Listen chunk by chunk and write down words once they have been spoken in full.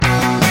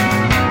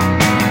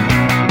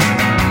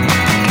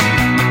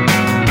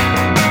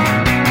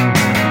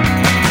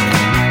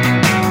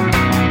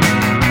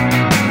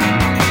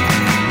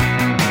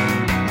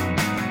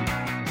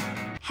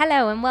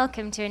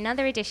welcome to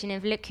another edition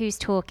of Look Who's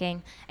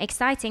Talking,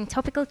 exciting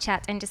topical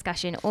chat and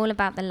discussion all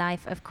about the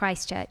life of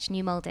Christchurch,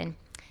 New Malden.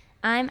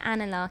 I'm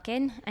Anna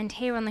Larkin, and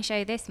here on the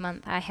show this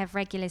month I have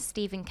regulars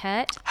Stephen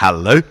Kurt.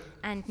 Hello.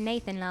 And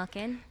Nathan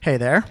Larkin. Hey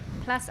there.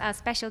 Plus our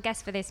special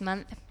guest for this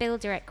month,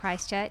 builder at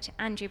Christchurch,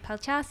 Andrew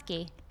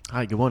Pelczarski.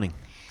 Hi, good morning.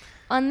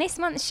 On this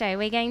month's show,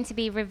 we're going to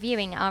be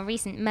reviewing our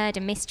recent murder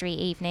mystery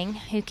evening,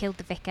 Who Killed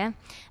the Vicar,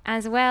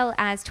 as well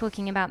as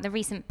talking about the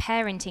recent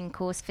parenting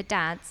course for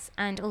dads,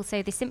 and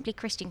also the Simply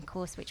Christian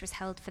course, which was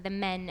held for the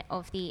men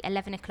of the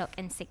 11 o'clock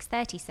and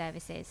 6:30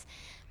 services.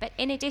 But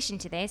in addition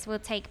to this, we'll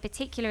take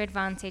particular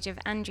advantage of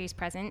Andrew's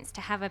presence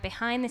to have a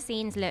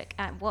behind-the-scenes look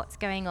at what's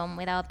going on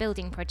with our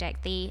building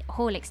project, the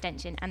hall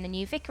extension and the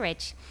new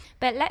vicarage.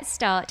 But let's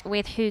start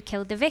with Who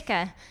Killed the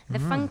Vicar, the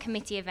Fun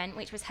Committee event,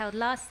 which was held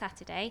last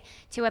Saturday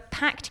to a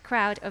packed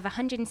crowd of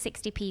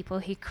 160 people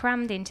who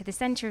crammed into the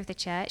centre of the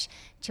church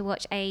to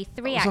watch a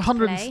three-act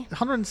play.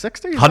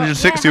 160?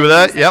 160 were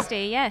there, yep.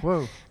 160, yeah.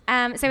 Whoa.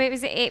 So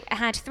it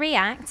had three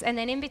acts, and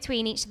then in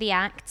between each of the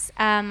acts,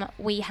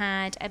 we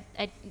had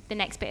the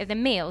next bit of the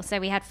meal. So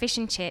we had fish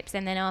and chips,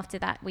 and then after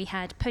that we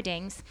had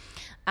puddings.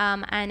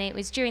 And it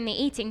was during the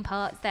eating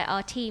parts that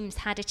our teams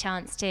had a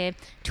chance to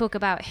talk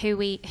about who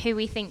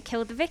we think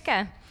killed the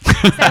vicar.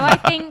 So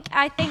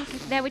I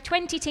think there were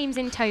 20 teams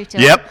in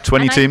total. Yep,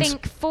 20 and teams. I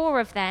think 4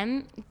 of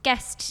them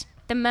guessed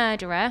the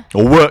murderer.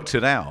 Or worked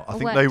it out. I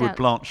think worked they would out.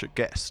 blanch at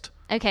guessed.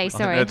 Okay, I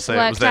sorry. think they'd say it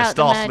was Worked their out the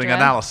startling murderer.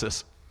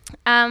 analysis.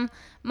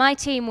 My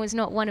team was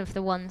not one of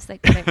the ones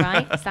that got it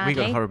right, sadly.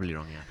 We got horribly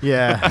wrong,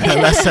 yeah. Yeah,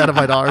 the less said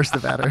about ours, the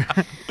better.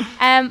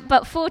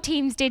 But 4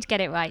 teams did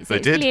get it right, so They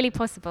it's did. clearly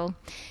possible.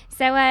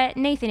 So,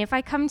 Nathan, if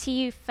I come to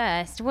you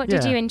first, what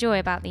did Yeah. you enjoy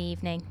about the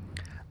evening?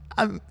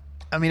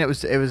 I mean, it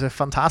was a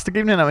fantastic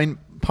evening. I mean,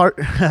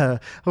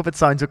 hope it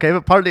sounds okay,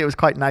 but partly it was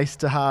quite nice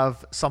to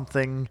have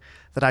something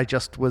that I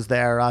just was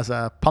there as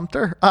a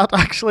punter at,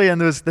 actually, and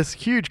there was this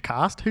huge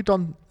cast who'd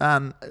done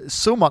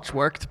so much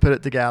work to put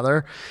it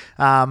together,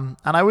 and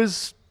I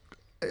was,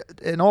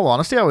 in all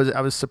honesty, I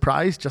was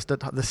surprised just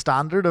at the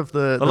standard of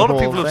the A lot of whole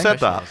people have thing. said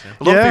that.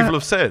 A lot of people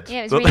have said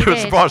Yeah, it was that really they were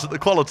good. surprised at the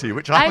quality,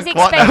 which I I was haven't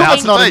quite know how expecting- to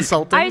That's not take.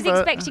 insulting. I was but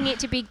expecting it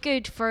to be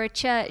good for a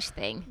church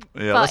thing.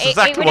 Yeah, but that's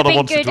exactly it would what I have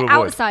wanted been to good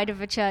avoid. outside of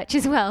a church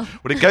as well.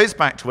 Well, it goes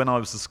back to when I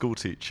was a school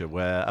teacher,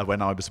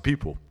 when I was a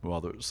pupil,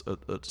 rather,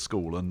 at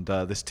school, and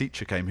this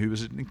teacher came who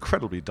was an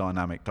incredibly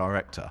dynamic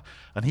director,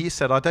 and he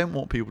said, I don't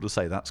want people to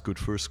say that's good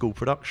for a school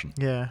production.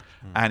 Yeah.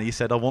 And he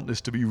said, I want this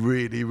to be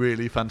really,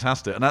 really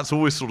fantastic. And that's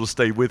always sort of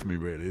stayed with me,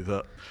 really,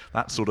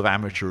 that sort of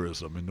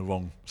amateurism in the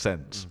wrong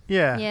sense.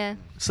 Yeah. Yeah.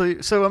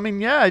 So I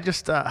mean, yeah, I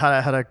just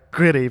had a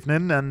great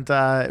evening, and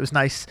it was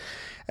nice.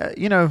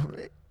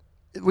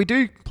 We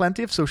do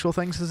plenty of social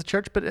things as a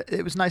church, but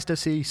it was nice to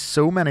see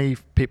so many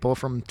people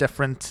from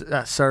different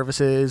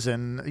services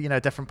and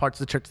different parts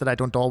of the church that I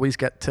don't always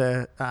get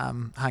to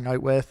hang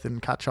out with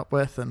and catch up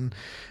with. And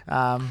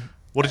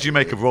What did you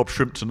make of Rob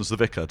Shrimpton as the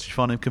vicar? Did you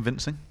find him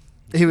convincing?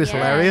 he was Yeah.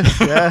 hilarious.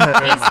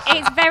 Yeah.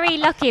 It's very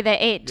lucky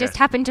that it just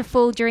happened to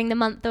fall during the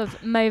month of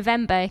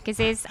Movember, because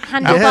his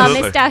handlebar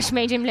Absolutely. moustache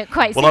made him look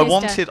quite Well,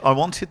 sinister. I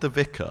wanted the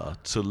vicar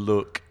to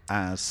look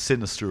as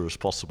sinister as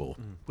possible.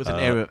 With an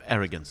air of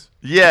arrogance.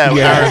 Yeah, with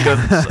Yeah.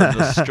 arrogance and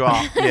a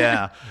strut.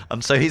 Yeah,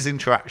 and so his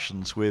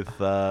interactions with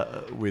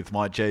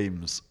my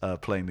James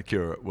playing the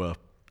curate were,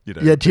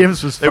 Yeah,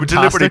 James was they were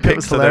deliberately fantastic. It picked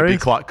was so they'd be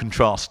hilarious. quite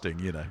contrasting,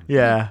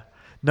 Yeah.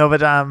 No, but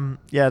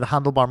the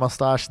handlebar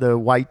mustache, the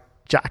white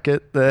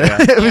jacket, Yeah.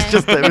 it was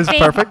just it was the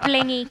big perfect.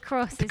 blingy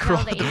cross as well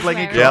that The he was blingy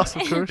wearing. cross,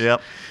 of course.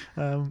 Yep.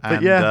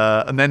 But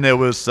yeah, And then there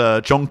was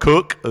John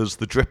Cook as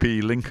the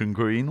drippy Lincoln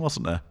Green,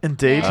 wasn't there?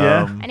 indeed,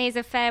 yeah. And his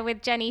affair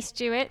with Jenny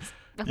Stewart,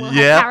 her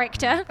Yeah.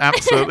 character.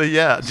 Absolutely,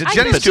 yeah. I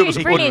Jenny thought she Stewart was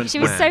was brilliant. She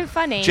was Yeah. so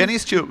funny. Jenny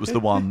Stewart was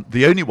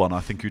the only one I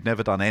think who'd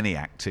never done any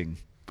acting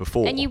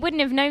before. And you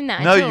wouldn't have known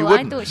that No, at all. you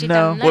wouldn't. I thought she'd No.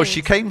 done loads. Well,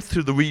 she came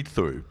through the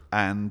read-through,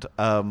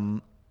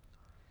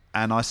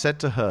 and I said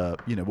to her,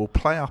 we'll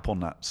play up on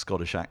that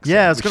Scottish accent.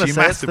 Yeah, I was which gonna she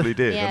say, it's massively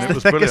did, Yeah. and It's it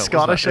was the brilliant. thickest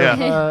Scottish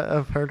wasn't it? Yeah.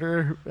 I've heard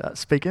her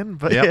speaking,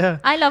 but Yep. yeah.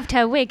 I loved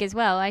her wig as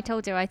well. I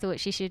told her I thought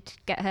she should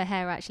get her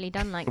hair actually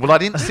done like Well, that. I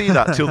didn't see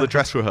that till the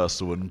dress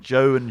rehearsal, and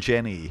Joe and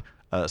Jenny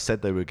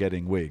said they were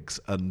getting wigs,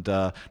 and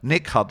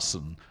Nick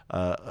Hudson,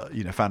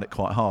 found it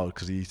quite hard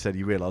because he said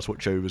he realised what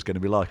Joe was going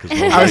to be like as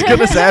well. I was going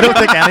to say, I don't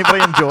think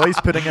anybody enjoys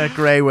putting a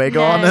grey wig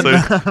No. on. And,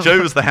 So Joe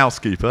was the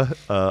housekeeper,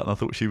 and I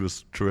thought she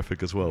was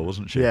terrific as well,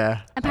 wasn't she?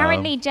 yeah.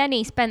 Apparently,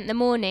 Jenny spent the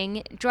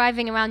morning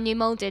driving around New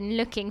Malden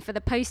looking for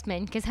the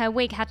postman because her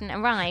wig hadn't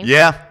arrived.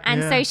 Yeah.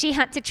 And Yeah. so she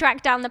had to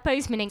track down the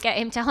postman and get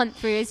him to hunt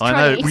through his I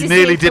trolley know. We to see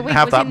nearly if the didn't wig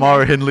have was that in Mara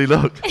there. Hindley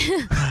look.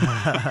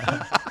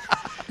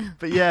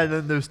 But yeah,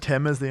 then there was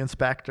Tim as the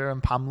inspector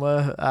and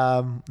Pamela.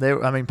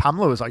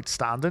 Pamela was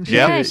outstanding.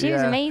 Yeah, she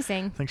was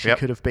amazing. I think she Yep.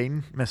 could have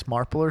been Miss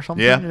Marple or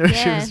something. Yeah.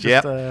 She Yeah. was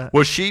just,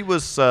 Well, she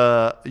was,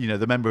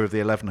 the member of the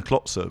 11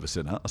 o'clock service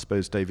in it. I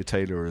suppose David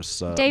Taylor as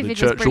David the was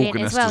church brilliant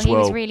organist as well. as He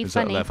well. was really is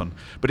at funny. 11.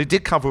 But it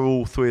did cover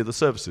all 3 of the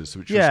services,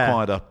 which Yeah.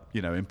 was quite a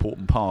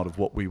important part of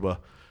what we were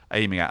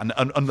aiming at.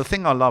 And the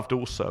thing I loved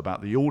also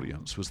about the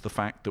audience was the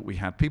fact that we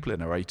had people in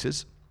their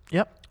 80s.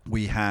 Yep.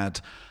 We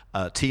had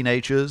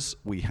teenagers,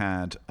 we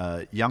had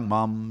young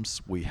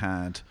mums, we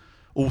had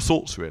all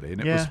sorts really.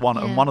 And it was one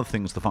of the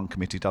things the Fun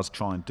Committee does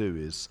try and do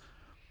is,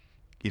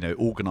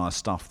 organise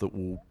stuff that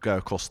will go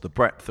across the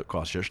breadth at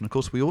Christchurch. And of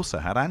course, we also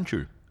had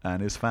Andrew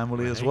and his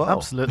family as well.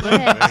 Absolutely.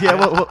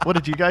 What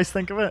did you guys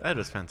think of it? That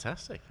was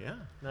fantastic. Yeah.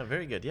 No,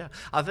 very good. Yeah.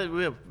 I think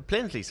we were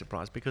pleasantly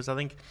surprised because I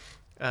think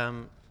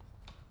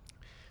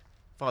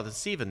Father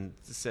Stephen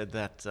said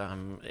that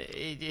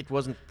it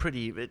wasn't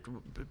pretty. It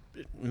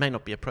may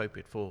not be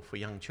appropriate for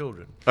young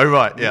children. Oh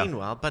right, yeah.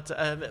 Meanwhile, but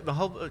my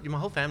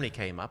whole family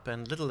came up,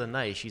 and little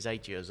Lene, she's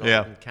 8 years old,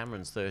 Yeah. and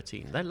Cameron's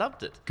 13. They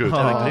loved it. Good. They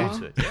were glued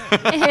to it.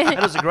 Yeah.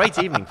 It was a great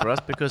evening for us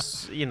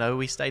because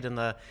we stayed in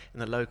the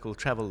local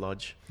travel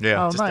lodge,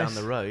 Yeah. Oh, just nice. down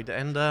the road,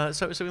 and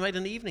so we made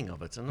an evening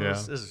of it, and it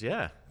was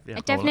I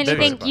definitely very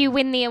think you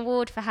win the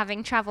award for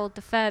having travelled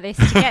the furthest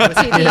to get to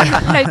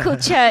the local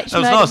church. That was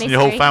murder nice, and your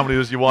whole mystery. family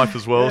was your wife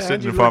as well,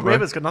 sitting in the front row.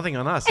 River's got nothing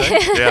on us. Eh?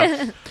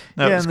 Yeah,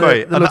 no, Yeah, it was and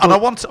great, the and I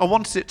local-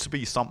 wanted it to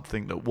be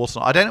something that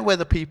wasn't. I don't know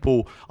whether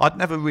I'd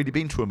never really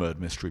been to a murder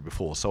mystery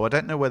before, so I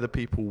don't know whether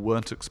people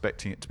weren't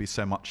expecting it to be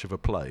so much of a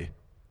play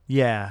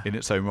Yeah. in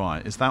its own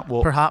right. Is that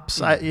what?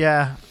 Perhaps,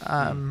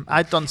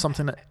 I'd done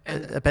something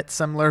a bit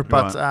similar,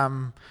 but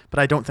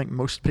I don't think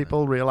most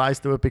people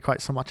realised there would be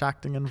quite so much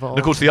acting involved. And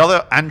of course, the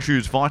other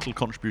Andrew's vital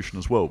contribution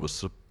as well was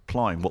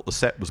supplying what the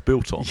set was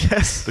built on.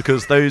 Yes.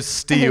 Because those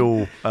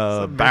steel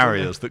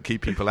barriers that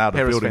keep people out of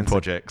Harris building fencing.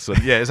 projects. And,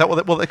 is that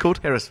what they're called?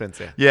 Harris fence,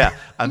 yeah. Yeah,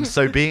 and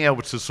so being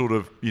able to sort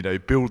of,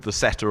 build the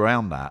set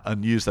around that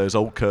and use those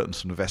old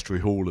curtains from the vestry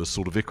hall as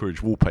sort of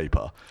vicarage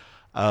wallpaper.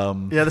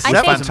 the was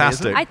set was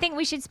fantastic. amazing. I think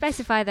we should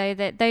specify, though,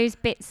 that those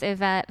bits of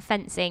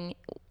fencing,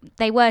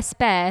 they were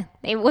spare.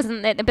 It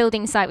wasn't that the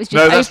building site was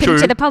just No, that's open true.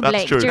 to the That's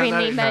public true. during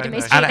No, the murder no.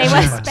 mystery. And They were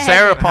actually, spare.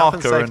 Sarah Health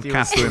and Parker and safety was-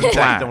 Catherine Don't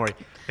Black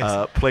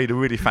worry. played a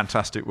really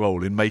fantastic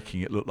role in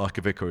making it look like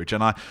a vicarage.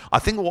 And I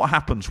think what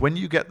happens when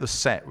you get the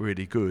set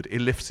really good, it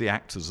lifts the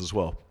actors as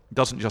well. It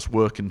doesn't just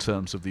work in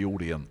terms of the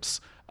audience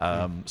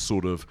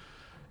sort of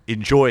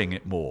enjoying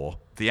it more.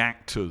 The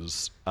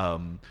actors,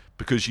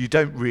 because you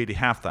don't really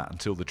have that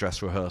until the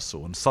dress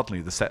rehearsal, and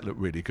suddenly the set looked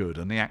really good,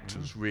 and the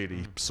actors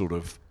really sort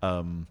of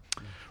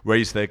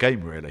raised their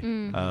game, really.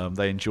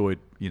 They enjoyed,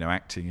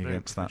 acting Very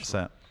against that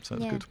professional. set. So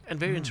it's Yeah. good. And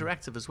very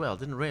interactive as well.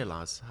 Didn't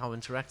realise how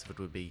interactive it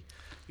would be.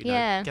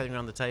 Yeah. Getting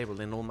around the table,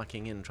 then all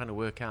mucking in, trying to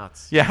work out.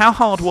 Yeah, how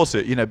hard was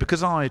it?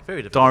 Because I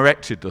Very difficult.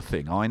 directed the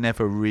thing, I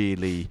never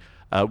really...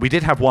 we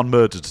did have one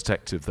murder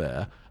detective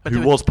there, But who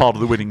there were- was part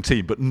of the winning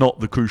team, but not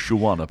the crucial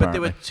one, But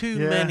apparently. there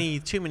were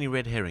too many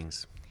red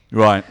herrings,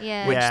 Right.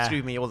 Yeah. which Yeah.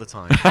 threw me all the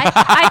time.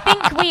 I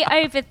think we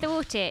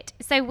overthought it.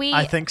 So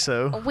I think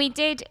so. we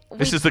did.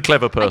 This is the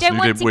clever person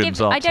who didn't win.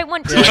 I don't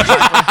want to.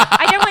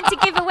 I don't want to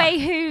give away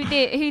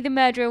who the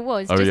murderer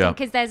was, Oh, just yeah.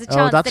 because there's a Oh,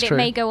 chance that's that true. it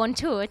may go on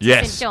tour to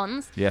Yes. St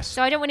John's. Yes.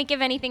 So I don't want to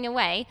give anything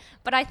away.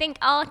 But I think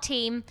our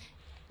team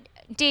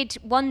did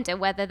wonder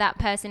whether that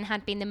person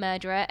had been the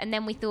murderer, and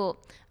then we thought,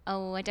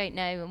 oh, I don't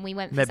know, and we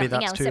went for Maybe something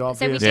that's else. too So we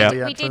obvious. did,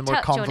 Yeah. we For did the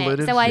more touch on it.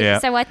 convoluted. Yeah.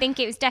 So I think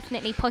it was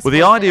definitely possible. Well,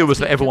 the for idea us was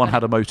to that be everyone clever.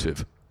 had a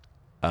motive.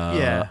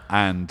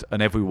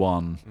 And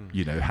everyone,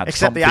 had Except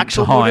something the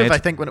actual to hide. motive, I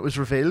think, when it was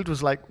revealed,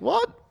 was like,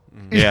 what?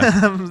 Yeah.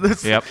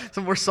 There's Yep.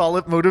 some more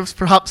solid motives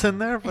perhaps in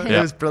there, but Yeah.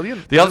 it was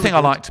brilliant. The other Really thing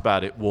I good. liked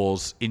about it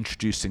was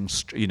introducing,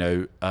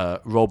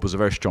 Rob was a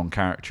very strong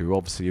character.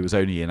 Obviously, he was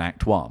only in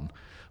Act 1,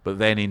 but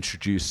then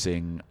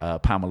introducing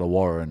Pamela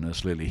Warren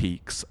as Lily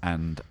Heeks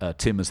and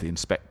Tim as the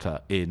inspector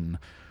in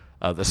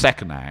the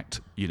second act,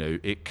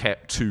 it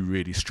kept two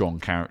really strong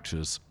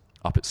characters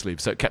up its sleeve.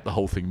 So it kept the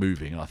whole thing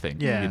moving, I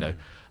think. Yeah.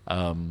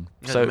 So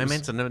So the it was-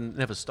 momentum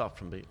never stopped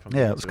from being.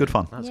 yeah, it was good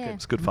fun. That's Yeah. good.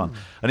 It's good fun.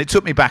 And it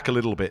took me back a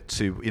little bit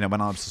to,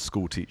 when I was a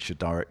school teacher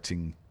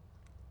directing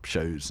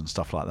shows and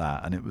stuff like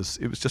that, and it was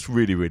just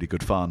really, really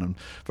good fun and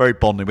very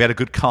bonding. We had a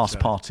good cast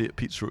party at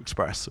Pizza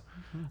Express.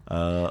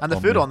 And the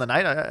food on the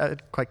night, I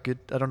quite good.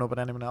 I don't know about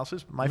anyone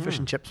else's, but my fish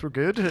and chips were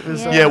good. It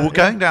was, Yeah. Yeah,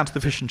 going down to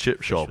the fish and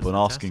chip shop was and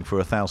asking for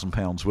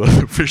 £1,000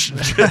 worth of fish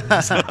and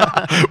chips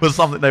was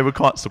something they were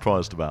quite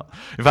surprised about.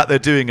 In fact, they're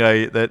doing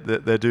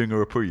they're doing a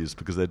reprise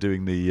because they're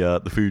doing the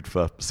food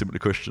for Simply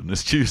Christian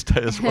this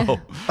Tuesday as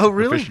well. Oh, The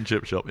really? fish and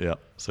chip shop, yeah.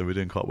 So we're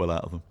doing quite well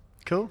out of them.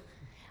 Cool.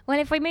 Well,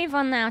 if we move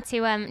on now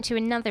to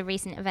another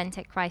recent event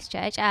at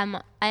Christchurch,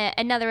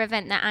 another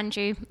event that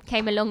Andrew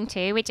came along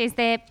to, which is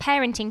the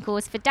parenting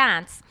course for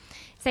dads.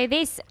 So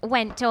this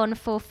went on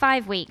for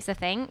 5 weeks, I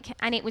think,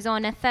 and it was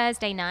on a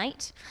Thursday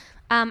night.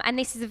 And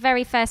this is the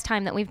very first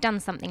time that we've done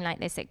something like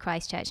this at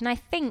Christchurch. And I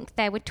think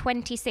there were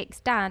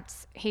 26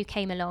 dads who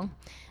came along.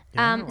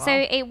 Yeah, So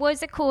wow. it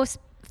was a course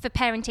for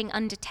parenting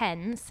under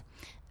 10s.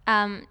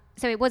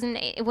 So it wasn't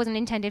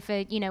intended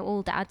for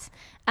all dads.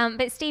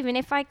 But Stephen,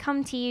 if I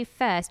come to you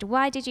first,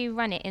 why did you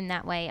run it in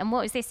that way, and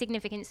what was the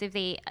significance of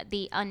the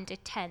under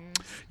 10s?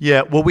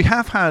 Yeah, well, we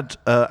have had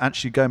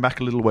actually going back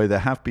a little way. There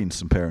have been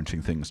some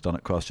parenting things done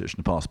at Christchurch in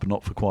the past, but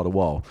not for quite a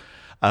while.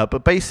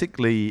 But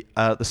basically,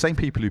 the same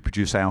people who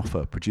produce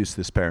Alpha produce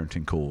this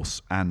parenting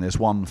course, and there's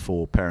one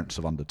for parents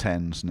of under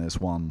 10s, and there's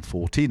one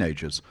for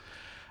teenagers.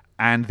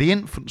 And the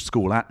infant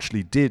school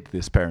actually did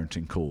this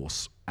parenting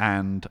course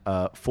and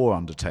for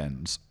under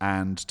 10s,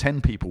 and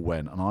 10 people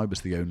went, and I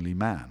was the only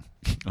man,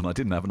 and I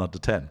didn't have an under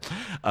 10.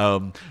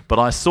 But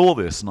I saw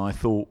this, and I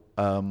thought,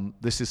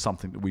 this is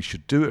something that we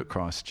should do at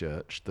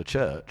Christchurch, the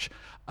church.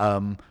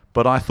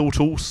 But I thought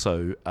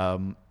also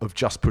of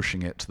just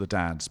pushing it to the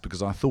dads,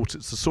 because I thought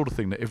it's the sort of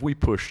thing that if we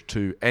pushed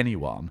to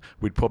anyone,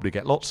 we'd probably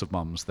get lots of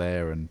mums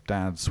there, and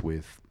dads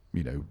with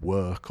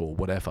work or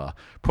whatever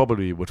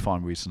probably would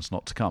find reasons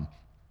not to come.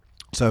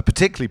 So I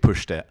particularly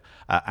pushed it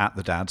at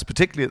the dads,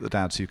 particularly at the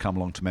dads who come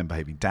along to Men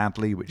Behaving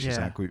Dadly, which is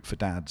our group for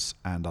dads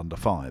and under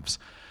 5s.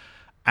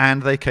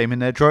 And they came in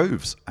their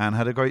droves and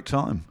had a great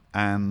time.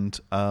 And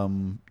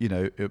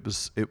it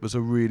was a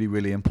really,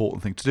 really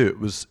important thing to do. It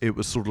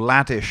was sort of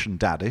laddish and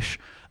daddish.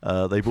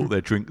 They brought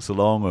their drinks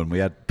along, and we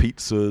had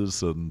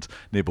pizzas and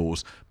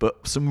nibbles,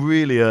 but some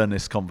really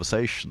earnest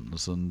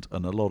conversations and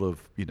a lot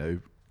of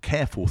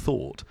careful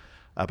thought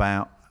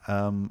about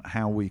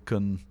how we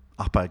can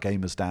up our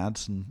game as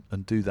dads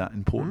and do that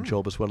important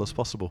job as well as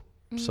possible.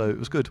 So it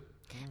was good.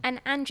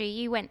 And Andrew,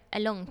 you went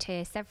along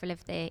to several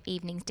of the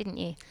evenings, didn't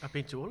you? I've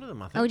been to all of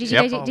them, I think. Oh, did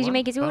you did you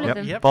make it to all of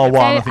them? Yep. Bar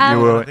one, I think you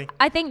were.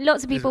 I think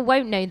lots of people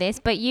won't know this,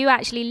 but you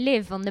actually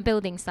live on the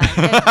building site,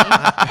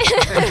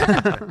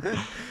 don't you?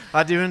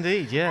 I do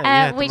indeed,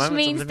 yeah. Which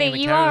means that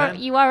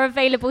you are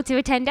available to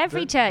attend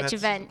every church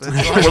event.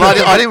 Well,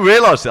 I didn't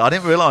realise it. I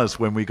didn't realise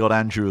when we got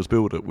Andrew as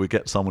builder, we'd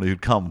get someone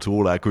who'd come to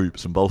all our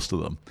groups and bolster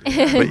them.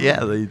 But yeah,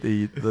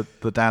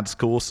 the dad's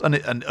course,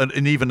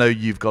 and even though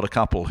you've got a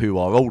couple who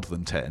are older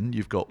than 10,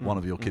 you've got one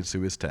of your kids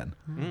who is 10.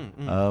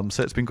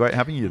 So it's been great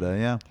having you there.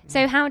 Yeah.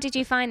 So how did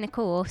you find the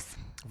course?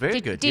 Very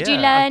good. Did you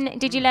learn?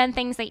 Did you learn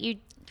things that you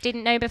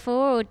didn't know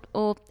before,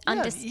 or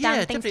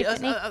understand things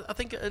differently? I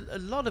think a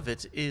lot of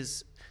it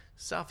is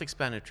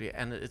self-explanatory,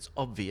 and it's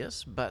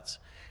obvious, but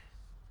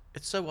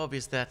it's so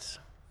obvious that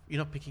you're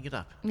not picking it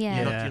up.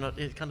 Yeah. You're not.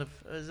 It kind of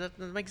does that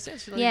make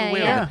sense? You're not Yeah,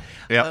 aware yeah. of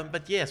it. Yeah.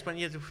 But yes, when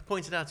you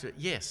point it out to it,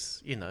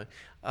 yes,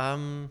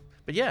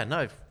 But yeah,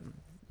 no,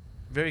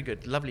 very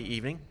good, lovely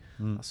evening.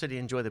 I certainly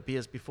enjoy the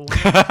beers before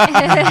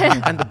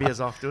and the beers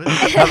afterwards.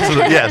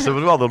 Absolutely, yes. There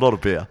was rather a lot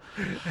of beer.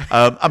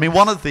 I mean,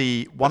 one of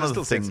the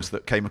things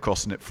that came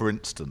across in it, for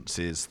instance,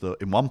 is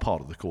that in one part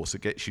of the course,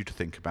 it gets you to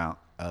think about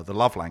the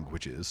love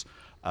languages,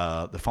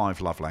 the 5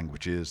 love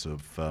languages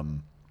of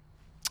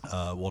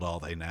what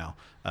are they now?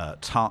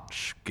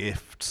 Touch,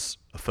 gifts,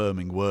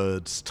 affirming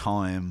words,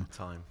 time,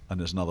 and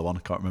there's another one.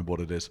 I can't remember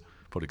what it is.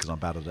 Probably because I'm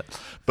bad at it.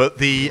 But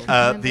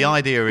the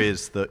idea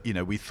is that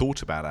we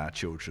thought about our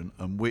children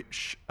and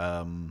which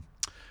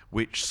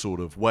sort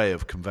of way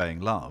of conveying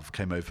love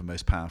came over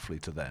most powerfully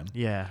to them.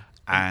 Yeah.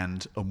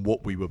 And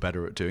what we were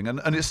better at doing.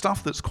 And it's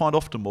stuff that's quite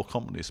often more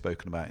commonly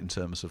spoken about in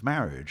terms of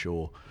marriage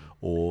or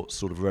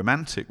sort of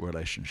romantic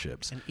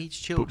relationships. And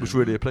each children, but was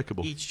really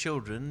applicable. Each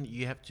children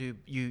you have to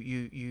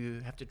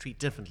treat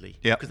differently.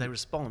 Yep. Because they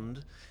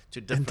respond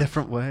to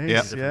different ways.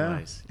 Yep. Yeah.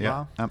 Ways. Yeah,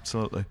 Wow.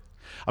 absolutely.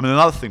 I mean,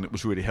 another thing that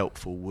was really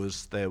helpful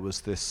was there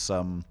was this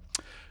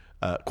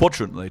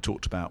quadrant they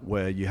talked about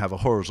where you have a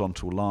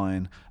horizontal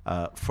line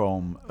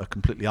from a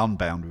completely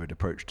unboundaried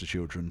approach to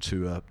children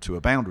to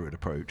a boundaried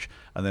approach,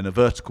 and then a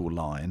vertical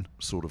line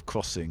sort of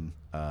crossing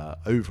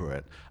over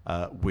it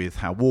with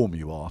how warm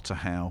you are to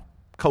how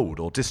cold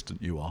or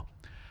distant you are.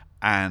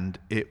 And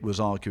it was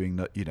arguing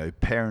that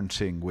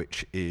parenting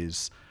which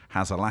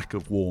has a lack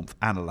of warmth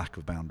and a lack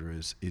of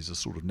boundaries is a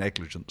sort of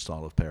negligent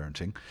style of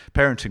parenting.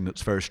 Parenting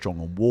that's very strong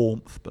on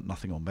warmth but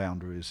nothing on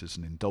boundaries is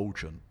an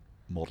indulgent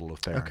model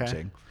of parenting.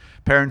 Okay.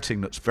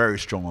 Parenting that's very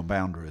strong on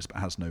boundaries but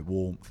has no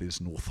warmth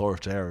is an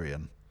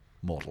authoritarian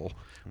model,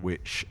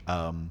 which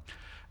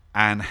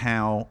and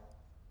how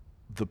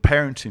the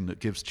parenting that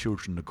gives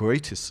children the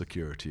greatest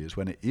security is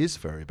when it is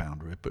very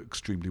boundary but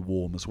extremely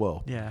warm as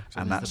well. Yeah.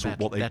 So And that's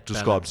what they that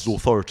describe balance. as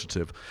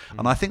authoritative.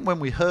 And I think when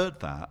we heard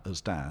that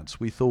as dads,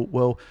 we thought,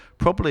 well,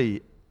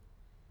 probably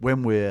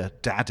when we're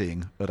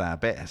dadding at our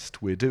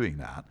best, we're doing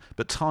that.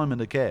 But time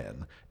and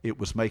again, it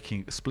was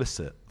making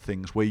explicit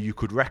things where you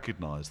could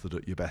recognise that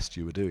at your best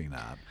you were doing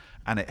that.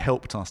 And it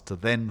helped us to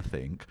then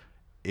think,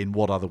 in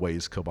what other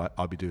ways could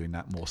I be doing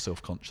that more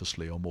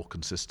self-consciously or more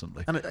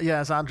consistently? And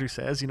as Andrew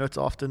says, it's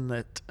often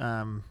that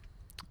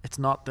it's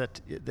not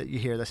that you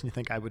hear this and you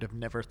think I would have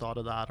never thought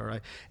of that,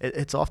 or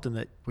it's often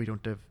that we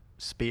don't have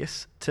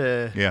space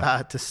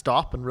to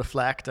stop and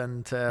reflect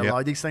and to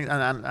allow these things,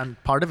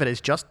 and part of it is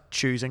just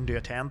choosing to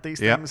attend these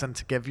things and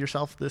to give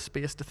yourself the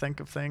space to think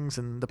of things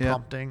and the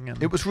prompting.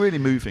 And it was really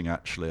moving,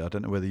 actually. I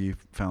don't know whether you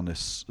found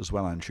this as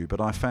well, Andrew,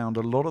 but I found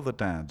a lot of the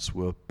dads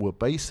were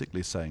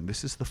basically saying,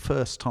 this is the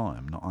first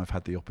time that I've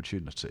had the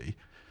opportunity,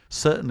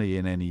 certainly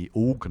in any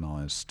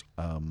organised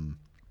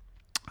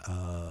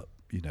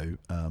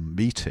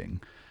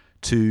meeting,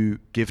 to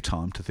give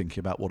time to thinking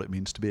about what it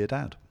means to be a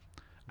dad.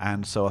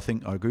 And so I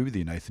think I agree with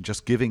you, Nathan,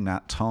 just giving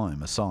that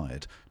time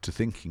aside to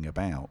thinking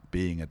about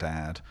being a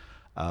dad,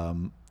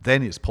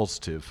 then it's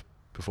positive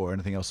before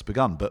anything else has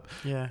begun. But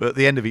at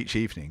the end of each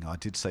evening, I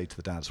did say to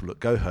the dads, well, look,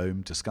 go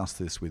home, discuss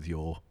this with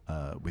your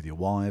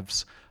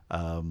wives.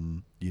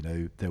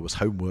 There was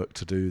homework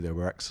to do, there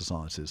were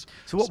exercises.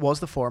 So what was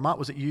the format?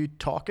 Was it you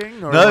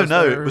talking? Or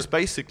No, it was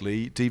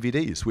basically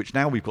DVDs, which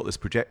now we've got this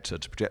projector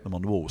to project them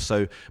on the wall.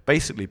 So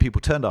basically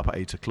people turned up at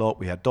 8 o'clock,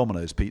 we had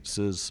Domino's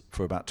pizzas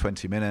for about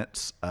 20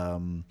 minutes,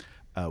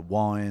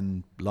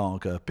 wine,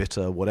 lager,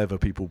 bitter, whatever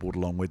people brought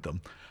along with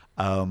them.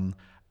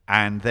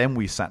 And then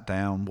we sat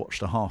down,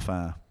 watched a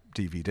half-hour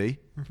DVD.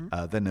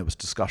 Then there was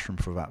discussion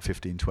for about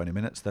 15, 20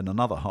 minutes, then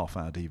another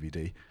half-hour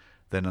DVD,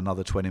 then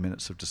another 20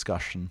 minutes of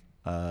discussion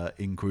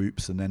in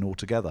groups, and then all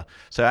together.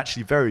 So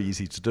actually very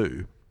easy to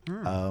do,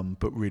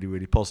 but really,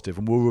 really positive.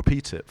 And we'll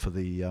repeat it for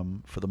the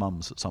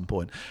mums at some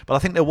point. But I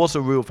think there was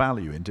a real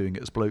value in doing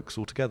it as blokes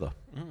all together.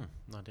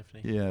 No,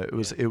 definitely. Yeah,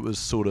 it was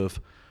sort of,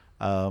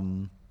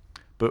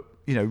 but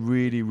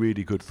really,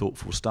 really good,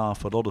 thoughtful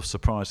stuff. A lot of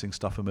surprising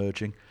stuff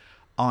emerging.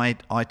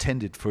 I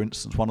tended, for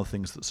instance, one of the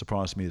things that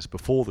surprised me is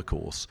before the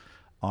course,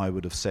 I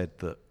would have said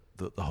that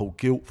the whole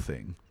guilt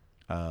thing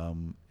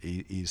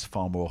is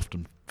far more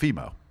often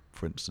female.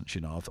 For instance,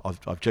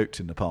 I've joked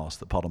in the past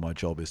that part of my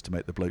job is to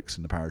make the blokes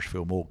in the parish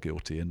feel more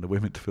guilty and the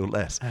women to feel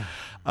less.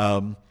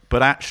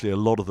 But actually, a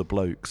lot of the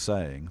blokes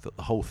saying that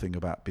the whole thing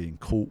about being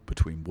caught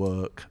between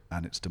work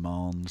and its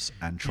demands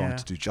and trying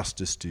to do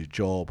justice to your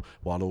job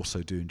while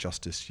also doing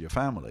justice to your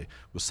family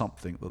was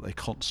something that they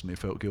constantly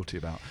felt guilty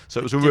about. So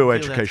it was a real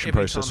education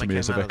process for me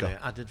as a vicar.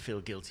 I did feel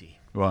guilty.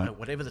 Right.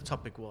 Whatever the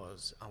topic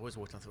was, I always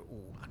walked and thought,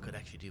 I could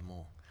actually do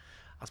more.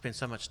 I spent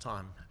so much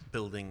time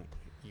building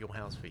your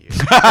house for you.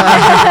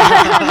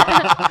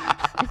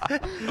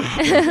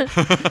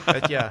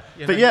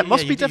 It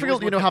must be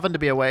difficult, having to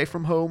be away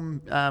from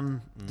home,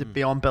 to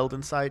be on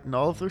building site and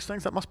all of those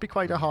things. That must be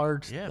quite a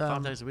hard.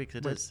 5 days a week.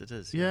 It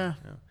is. Yeah.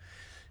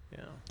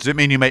 Does it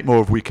mean you make more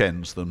of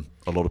weekends than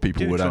a lot of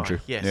people would, Andrew?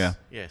 Yes. Yeah.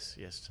 Yes.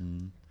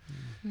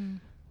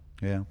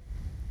 Yeah.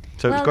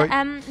 So it was great.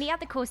 The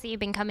other course that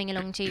you've been coming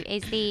along to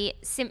is the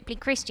Simply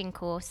Christian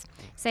course.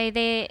 So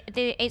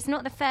it's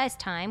not the first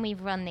time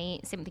we've run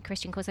the Simply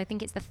Christian course. I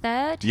think it's the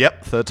third.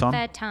 Yep, third time.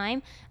 Third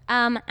time.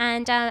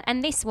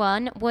 And this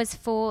one was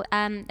for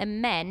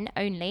men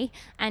only,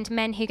 and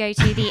men who go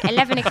to the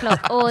 11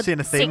 o'clock or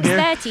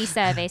 6:30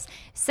 service.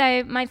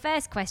 So my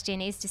first question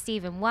is to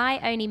Stephen, why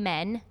only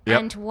men,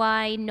 and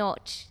why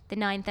not the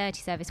 9:30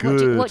 service?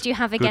 What do you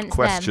have against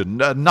question.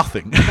 them?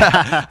 Nothing.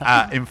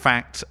 In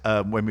fact,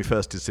 when we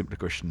first did Simply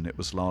Christian, it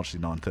was largely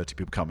 9:30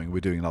 people coming.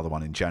 We're doing another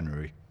one in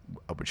January,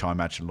 which I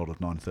imagine a lot of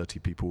 9:30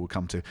 people will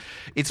come to.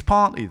 It's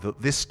partly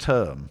that this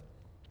term,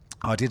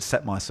 I did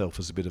set myself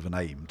as a bit of an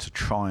aim to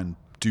try and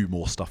do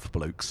more stuff for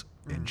blokes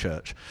in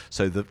church.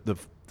 So the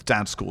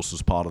Dad's course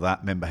was part of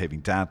that. Men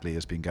Behaving Dadly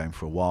has been going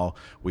for a while.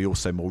 We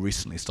also more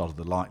recently started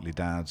the Lightly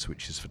Dads,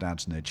 which is for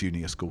dads and their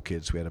junior school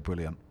kids. We had a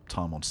brilliant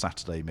time on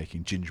Saturday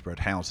making gingerbread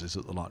houses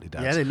at the Lightly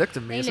Dads. Yeah, they looked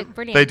amazing. They looked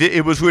brilliant. They did.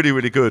 It was really,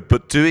 really good.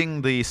 But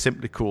doing the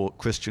Simply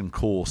Christian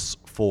course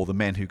for the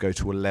men who go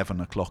to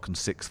 11 o'clock and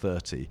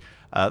 6:30,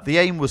 the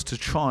aim was to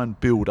try and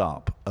build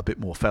up a bit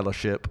more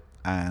fellowship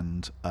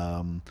and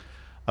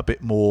a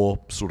bit more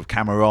sort of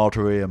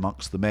camaraderie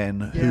amongst the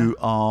men who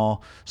are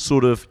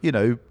sort of,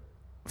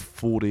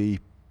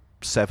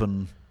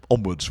 47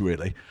 onwards,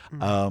 really.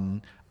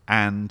 So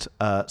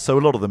a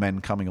lot of the men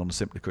coming on the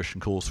Simply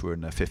Christian course were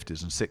in their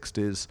 50s and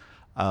 60s.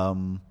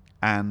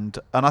 And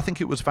I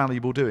think it was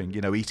valuable doing,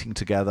 eating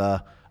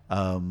together.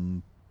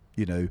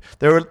 There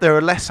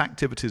are less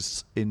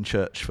activities in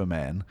church for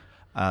men.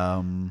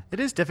 It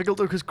is difficult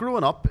though, because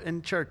growing up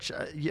in church,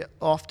 you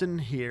often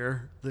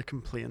hear the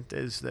complaint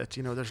is that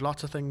there's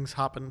lots of things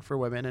happen for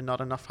women and not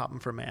enough happen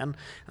for men.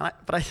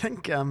 But I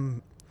think,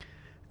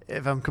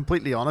 if I'm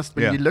completely honest,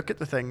 when you look at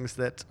the things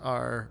that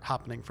are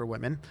happening for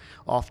women,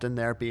 often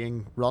they're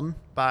being run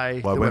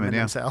by the women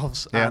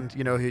themselves, and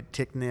who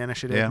taking the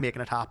initiative,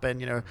 making it happen.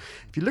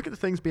 If you look at the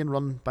things being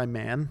run by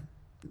men,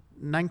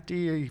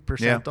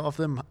 90% of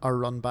them are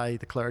run by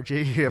the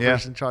clergy,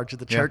 whoever's in charge of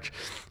the church,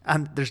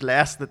 and there's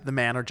less that the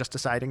men are just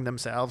deciding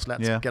themselves,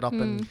 let's get up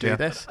and do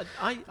this.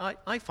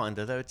 I find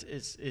though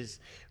it's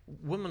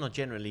women are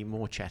generally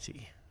more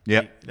chatty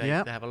Yep. They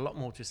have a lot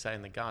more to say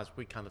than the guys.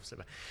 We kind of sit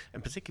back.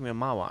 And particularly with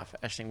my wife,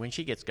 Ashling, when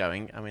she gets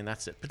going, I mean,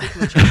 that's it.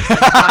 Particularly when she has to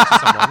say goodbye to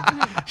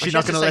someone. She's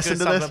not going to listen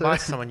to this. Goodbye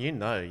to someone,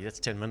 that's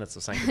 10 minutes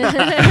of saying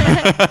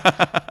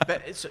goodbye.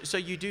 But so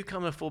you do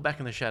kind of fall back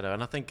in the shadow.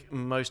 And I think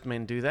most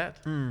men do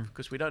that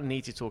because we don't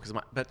need to talk as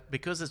much. But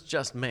because it's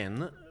just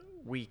men,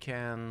 we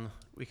can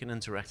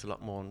interact a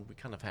lot more, and we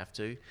kind of have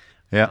to.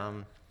 Yeah.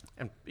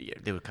 And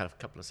there were kind of a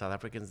couple of South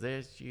Africans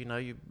there.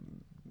 You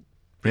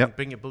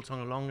bring your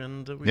biltong along,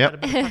 and we Yep. had a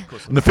bit of fun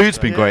course. And the food's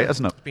been great,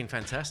 hasn't it? It's been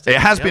fantastic.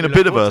 It has been a we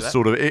bit look of a forward to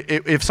sort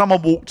of, if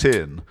someone walked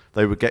in,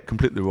 they would get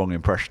completely the wrong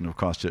impression of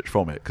Christchurch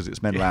from it, because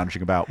it's men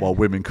lounging about while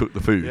women cook the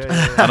food.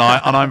 And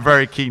I'm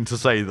very keen to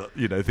say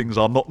that, things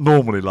are not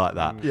normally like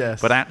that.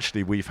 Yes. But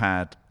actually, we've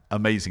had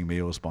amazing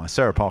meals by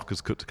Sarah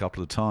Parker's cooked a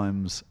couple of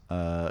times,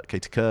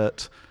 Katie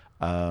Kurt,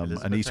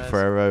 Anita has.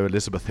 Ferrero,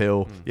 Elizabeth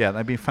Hill. Yeah,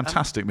 they've been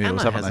fantastic meals,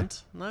 Anna haven't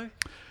hasn't. No,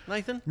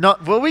 Nathan. No,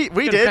 well, we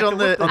did crack on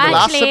the the whip.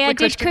 last Actually, Simply I did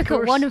Christian cook at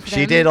course. one of them.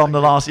 She did on the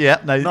last. Yeah,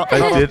 no, Not- they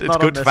not on- did. It's not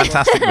good, on this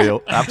fantastic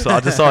meal. Absolutely, I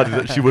decided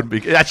that she wouldn't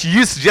be. Actually,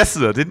 you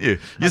suggested her, didn't you?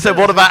 You said,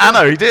 "What about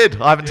Anna?" He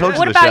did. I haven't told you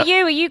What this about yet.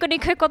 you? Are you going to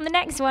cook on the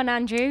next one,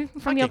 Andrew,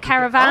 from your cook it.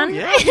 caravan? Oh,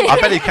 yeah. I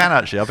bet he can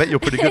actually. I bet you're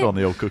pretty good on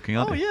the old cooking,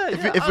 aren't Oh you?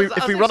 yeah.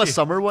 If we run a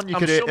summer one, you I'm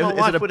could. sure my Is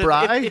wife it a would have,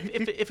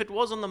 braai? if it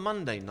was on the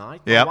Monday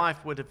night, Yeah. my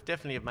wife would have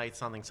definitely made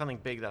something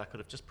big that I could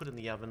have just put in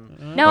the oven.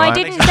 No, I Right.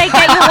 didn't say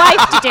get your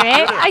wife to do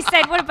it. I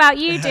said, what about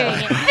you doing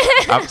it?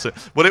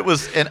 Absolutely. Well, it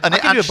was, and it can do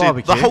a actually,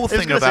 barbecue. the whole I was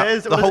thing gonna about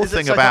say, the whole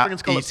thing South about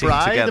Africans call it eating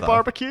braai, together. the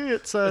barbecue.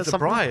 It's It's a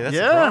something- braai, that's a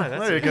yeah, braai,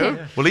 that's there you it, go.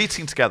 yeah. Well,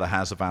 eating together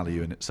has a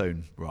value in its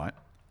own right,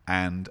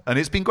 and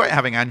it's been great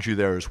having Andrew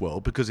there as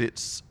well, because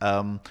it's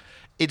I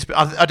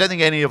don't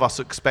think any of us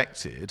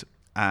expected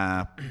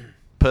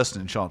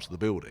person in charge of the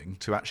building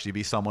to actually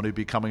be someone who'd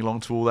be coming along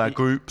to all our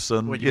groups,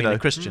 and What do you mean, a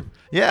Christian?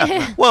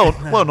 Yeah, well,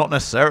 not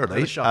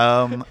necessarily.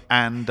 Another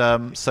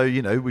shot. So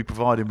we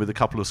provide him with a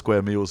couple of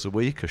square meals a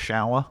week, a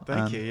shower.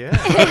 Thank you.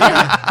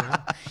 Yeah.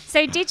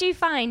 So did you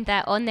find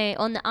that on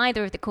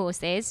either of the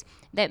courses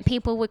that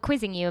people were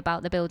quizzing you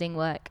about the building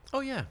work? Oh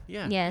yeah.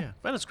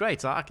 Well, it's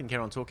great. I can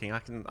carry on talking.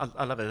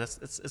 I love it.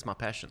 It's my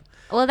passion.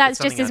 Well, that's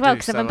It's just something as I well, do,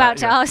 because I'm so, about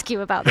to yeah. ask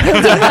you about the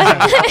building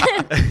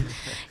work.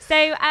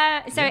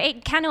 So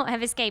it cannot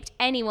have escaped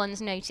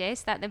anyone's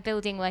notice that the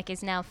building work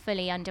is now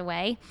fully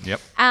underway. Yep.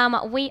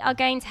 We are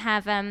going to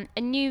have a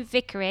new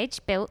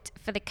vicarage built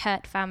for the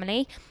Kurt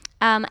family,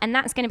 and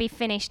that's going to be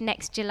finished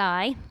next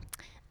July.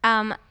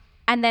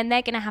 And then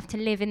they're going to have to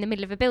live in the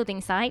middle of a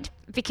building site,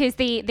 because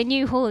the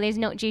new hall is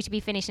not due to be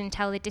finished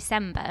until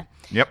December.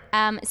 Yep.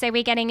 So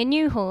we're getting a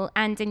new hall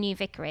and a new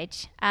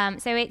vicarage.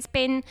 So it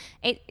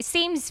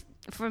seems,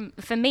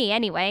 for me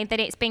anyway, that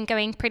it's been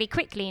going pretty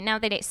quickly now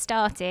that it's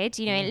started.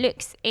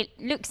 It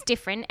looks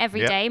different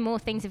every Yep. day. More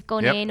things have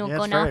gone Yep. in or Yeah, it's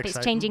gone very up. It's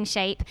exciting. changing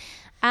shape.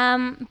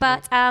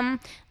 But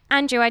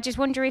Andrew, I just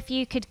wonder if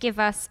you could give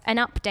us an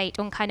update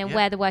on kind of Yeah.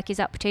 where the work is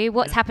up to,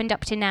 what's happened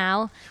up to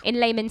now in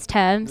layman's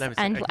terms,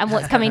 and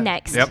what's coming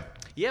next. Yep.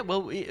 Yeah,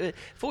 well,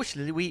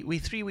 fortunately, we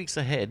 3 weeks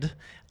ahead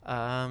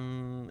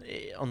on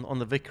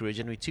the vicarage,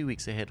 and we're 2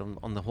 weeks ahead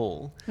on the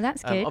hall.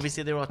 That's good.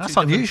 Obviously, there are That's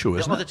two unusual, different,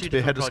 isn't there are it, two to be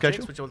ahead different of projects,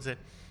 schedule? which I would say,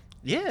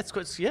 yeah, it's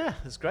good. Yeah,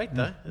 it's great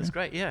though. It's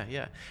great.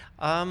 Yeah.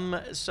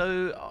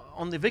 So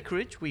on the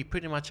vicarage, we're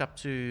pretty much up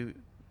to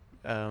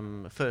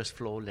first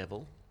floor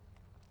level.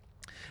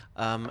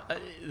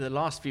 The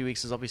last few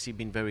weeks has obviously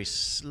been very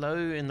slow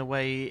in the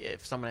way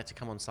if someone had to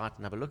come on site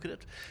and have a look at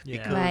it, Yeah.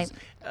 because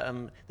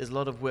there's a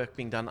lot of work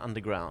being done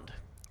underground.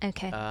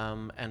 Okay.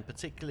 And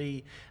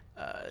particularly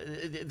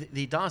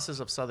the Diocese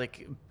of Southwark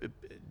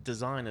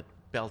design it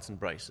belt and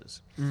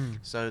braces.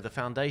 So the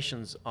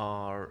foundations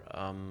are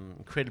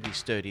incredibly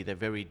sturdy. They're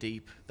very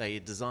deep. They're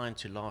designed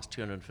to last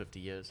 250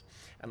 years.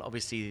 And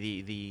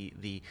obviously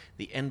the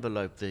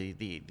envelope,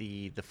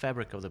 the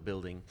fabric of the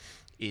building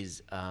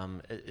is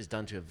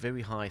done to a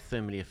very high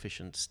thermally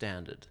efficient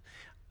standard.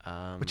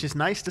 Which is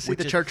nice to see which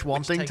the church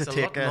wanting which to takes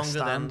take a a lot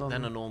stand longer on.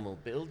 than a normal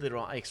build. There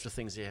are extra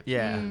things you have to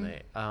Yeah. do in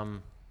there.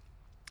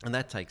 And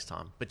that takes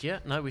time. But yeah,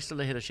 no, we're still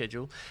ahead of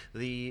schedule.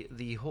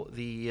 The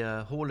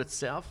hall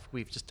itself,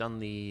 we've just done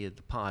the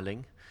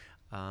piling,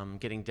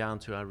 getting down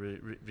to our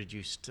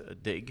reduced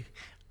dig.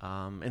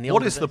 And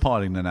What is the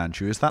piling then,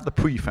 Andrew? Is that the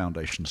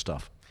pre-foundation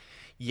stuff?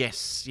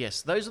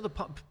 Yes. Those are the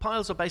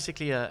piles. Are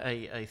basically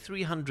a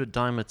 300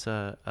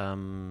 diameter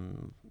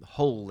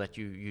hole that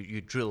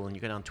you drill, and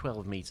you go down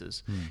 12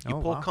 meters. You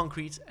Oh, pour wow.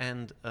 concrete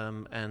and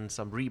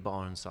some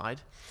rebar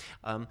inside,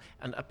 and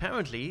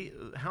apparently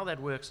how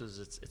that works is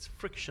it's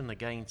friction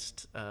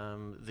against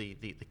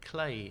the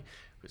clay,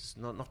 which is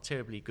not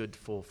terribly good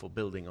for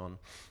building on.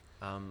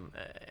 And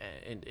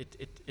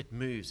it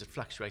moves, it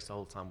fluctuates the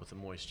whole time with the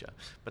moisture.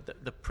 But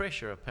the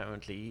pressure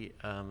apparently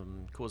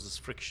causes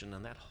friction,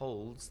 and that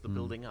holds the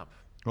building up.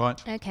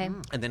 Right. Okay.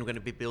 And then we're going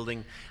to be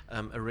building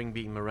a ring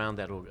beam around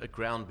that, or a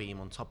ground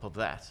beam on top of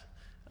that.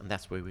 And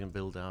that's where we're going to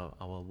build our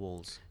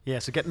walls. Yeah,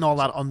 so getting all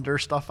that under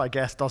stuff, I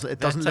guess, doesn't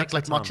look takes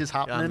like some much time. is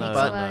happening, Yeah, no,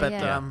 but, no, but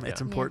yeah.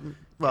 it's Yeah. important.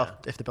 Well,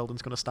 Yeah. if the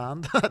building's going to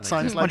stand, that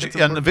sounds like it's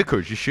And the important.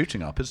 vicarage is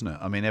shooting up, isn't it?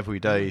 I mean, every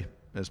day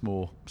there's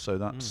more. So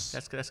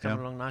that's coming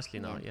along nicely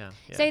now. Yeah.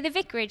 So the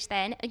vicarage,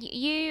 then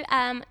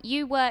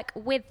you work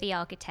with the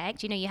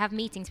architect. You have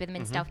meetings with him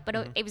and stuff.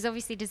 But it was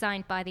obviously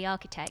designed by the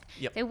architect.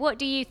 Yep. So what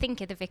do you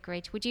think of the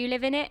vicarage? Would you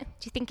live in it?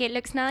 Do you think it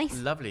looks nice?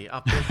 Lovely. I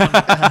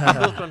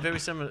built one very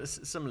similar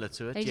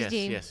to it. Oh, did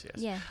you? Yes.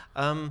 Yeah.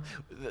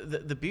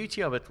 The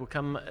beauty of it will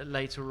come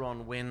later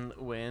on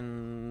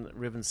when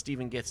Reverend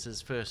Stephen gets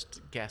his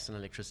first gas and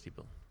electricity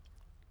bill.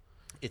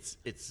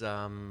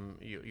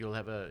 You'll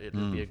have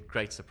it'll be a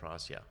great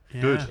surprise. Yeah.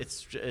 Good.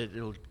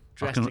 It'll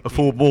I can drastically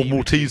afford more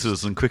decrease.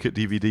 Maltesers and cricket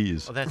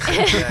DVDs. Oh, that's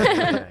it.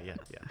 Yeah.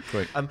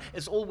 Great.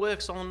 It all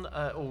works on,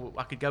 or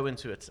I could go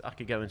into it, but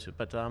you're going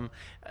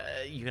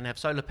to have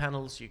solar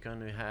panels, you're going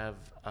to have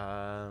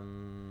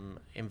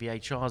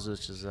MVHRs,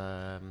 which is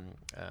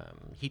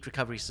heat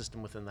recovery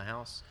system within the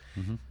house.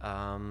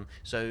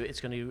 So it's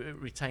going to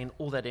retain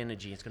all that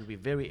energy. It's going to be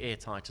very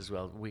airtight as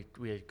well.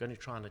 We're going to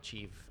try and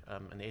achieve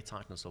an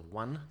airtightness of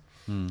 1,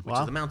 which is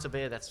the amount of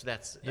air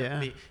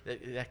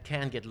that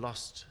can get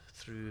lost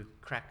through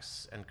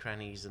cracks and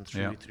crannies and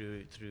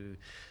through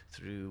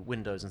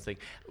windows and things.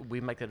 We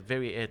make that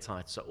very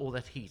airtight, so all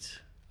that heat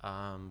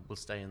will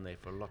stay in there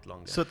for a lot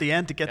longer. So at the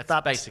end, to get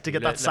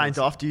that signed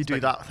off, do you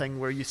do that thing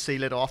where you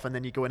seal it off and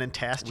then you go in and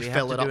test, you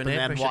fill it up, and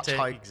then watch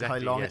how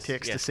long it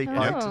takes to seep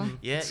out?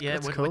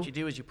 What you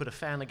do is you put a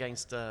fan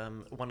against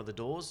one of the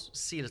doors,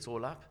 seal it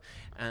all up,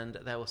 and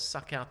they will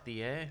suck out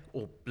the air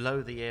or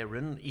blow the air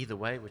in, either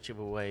way,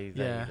 whichever way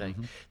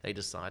they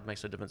decide,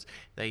 makes no difference.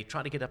 They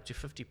try to get up to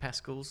 50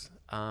 pascals,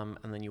 and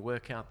then you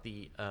work out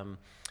the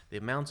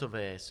amount of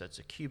air, so it's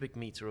a cubic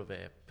meter of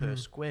air per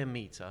square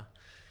meter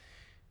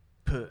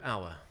per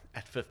hour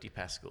at 50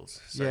 pascals.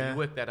 So you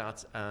work that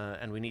out,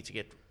 and we need to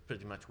get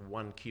pretty much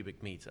 1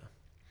 cubic meter.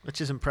 Which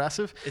is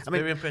impressive. It's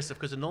very impressive,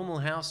 because a normal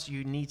house,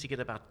 you need to get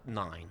about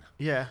 9.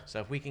 Yeah.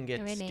 So if we can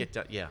get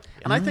that,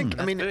 And I think,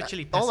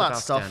 all that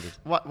stuff, standard.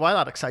 why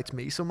that excites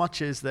me so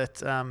much is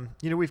that,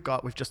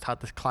 we've just had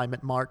the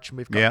climate march, and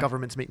we've got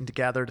governments meeting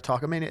together to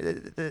talk.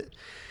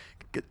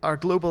 Our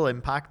global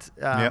impact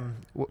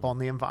on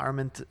the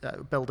environment,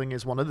 building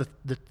is one of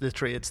the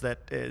trades that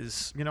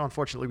is,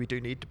 unfortunately we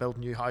do need to build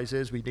new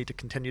houses. We need to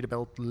continue to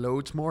build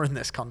loads more in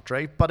this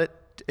country, but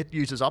it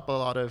uses up a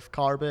lot of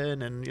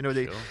carbon, and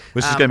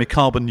This is going to be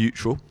carbon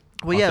neutral.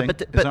 Well,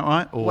 but is that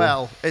right? Or?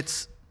 Well,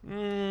 it's.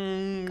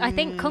 I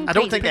think concrete. I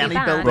don't think any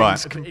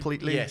building's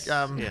completely.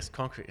 Yes,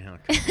 concrete.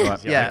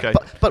 Right. Yeah, okay.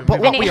 but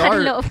what we had are.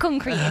 a lot of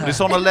concrete.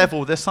 It's on a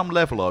level. There's some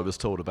level I was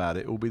told about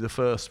it. It will be the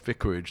first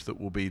vicarage that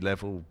will be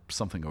level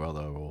something or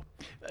other. Or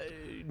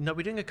no,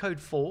 we're doing a code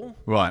 4.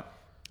 Right.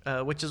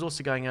 Which is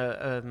also going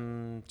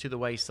to the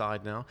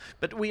wayside now.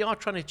 But we are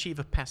trying to achieve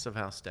a passive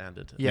house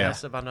standard. Yeah.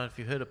 Passive, I don't know if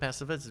you've heard of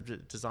passive. It's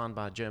designed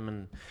by a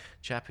German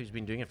chap who's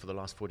been doing it for the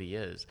last 40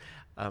 years,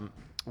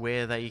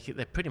 where they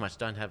pretty much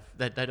don't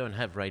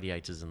have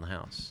radiators in the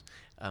house.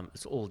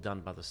 It's all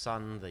done by the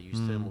sun. They use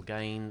thermal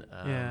gain.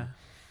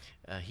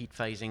 Heat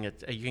phasing,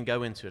 you can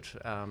go into it,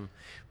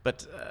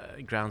 but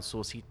ground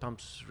source heat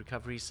pumps,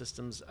 recovery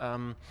systems.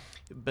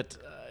 But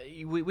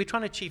we're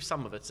trying to achieve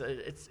some of it. So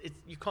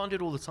you can't do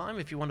it all the time.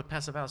 If you want a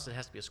passive house, it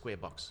has to be a square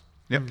box.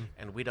 Yep.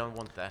 And we don't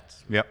want that.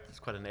 Yep. It's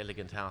quite an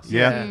elegant house.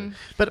 Yeah.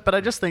 But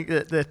I just think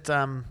that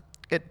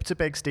it's a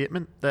big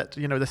statement that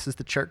this is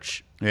the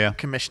church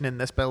commissioning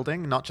this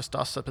building, not just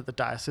us, but the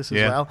diocese as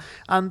well,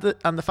 and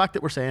the fact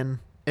that we're saying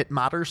it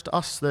matters to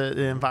us, the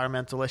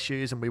environmental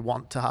issues, and we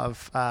want to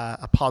have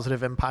a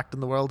positive impact in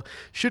the world,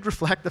 should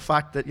reflect the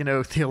fact that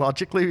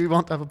theologically we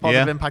want to have a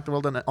positive impact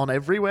on the world on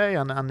every way,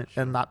 and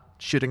that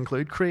should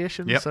include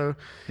creation. So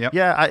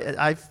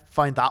I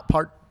find that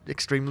part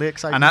extremely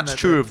exciting. And that's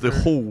true of the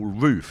whole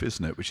roof,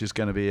 isn't it? Which is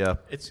going to be a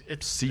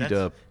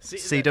cedar.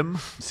 Sedum.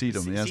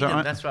 Yeah, is that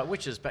right? That's right.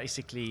 Which is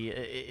basically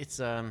it's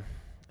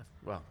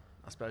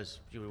I suppose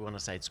you would want to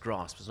say it's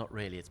grass, but it's not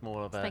really. It's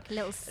more of like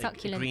little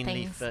succulent green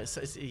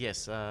things.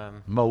 Yes.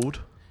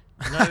 Mould.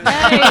 No,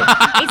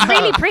 it's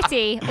really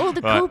pretty. All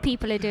the cool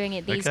people are doing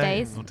it these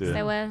days. Oh,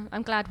 so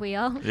I'm glad we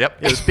are.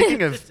 Yep.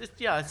 Speaking of,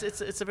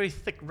 it's a very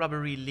thick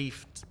rubbery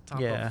leafed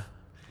type of.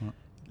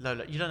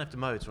 You don't have to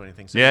mow it or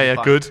anything. So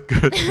good.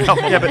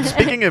 But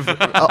speaking of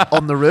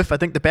on the roof, I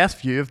think the best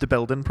view of the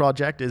building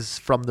project is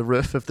from the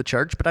roof of the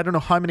church. But I don't know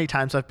how many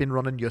times I've been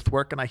running youth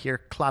work and I hear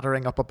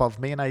clattering up above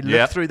me, and I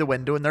look through the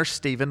window and there's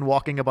Stephen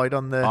walking about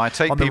on the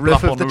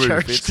roof of the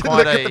church. It's to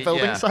look at the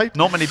building site.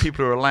 Not many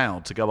people are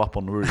allowed to go up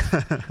on the roof,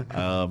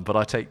 but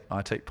I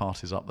take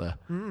parties up there,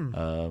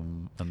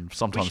 and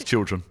sometimes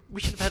children. We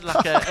should have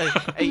had like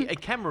a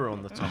camera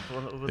on the top.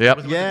 With a little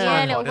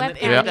and then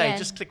every day, webcam,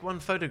 just click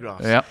one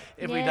photograph.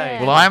 Every day.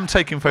 Well, I am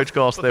taking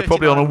photographs there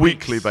probably on a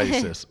weekly weeks.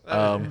 basis.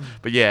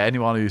 But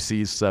anyone who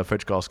sees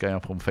photographs going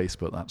up on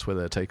Facebook, that's where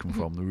they're taken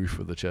from, the roof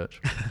of the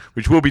church,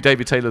 which will be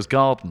David Taylor's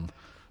garden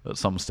at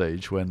some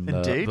stage when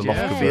Indeed, the loft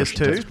yeah. conversion Phase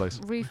two. takes place.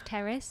 Roof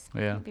terrace.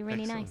 Yeah. Would be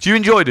really Excellent. nice. Do you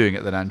enjoy doing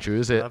it then, Andrew?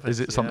 Is Love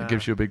it something that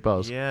gives you a big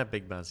buzz? Yeah,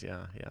 big buzz.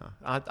 Yeah.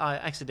 I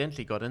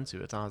accidentally got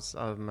into it.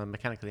 I'm a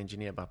mechanical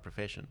engineer by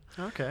profession.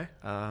 Okay.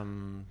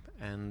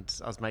 And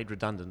I was made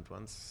redundant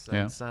once.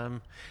 Yeah.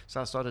 And,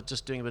 so I started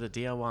just doing a bit of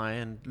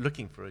DIY and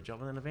looking for a job,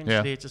 and then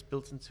eventually it just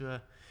built into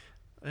a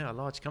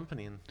large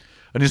company.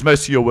 And is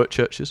most of your work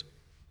churches?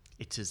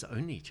 It is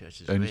only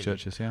churches. Only really.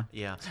 churches, yeah.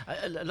 Yeah,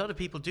 a lot of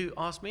people do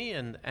ask me,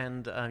 and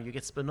you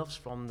get spin-offs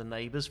from the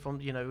neighbours when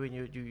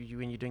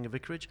you're doing a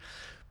vicarage,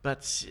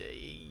 but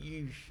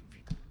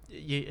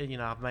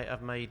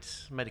I've made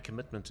a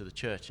commitment to the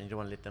church, and you don't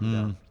want to let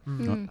them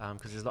down,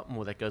 because there's a lot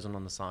more that goes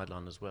on the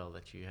sideline as well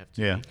that you have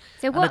to. Yeah. Be.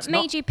 So And what it's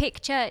made not- you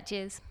pick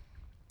churches?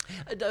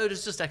 No, it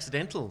was just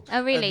accidental.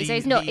 Oh, really? So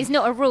it's not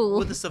a rule?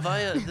 Well, the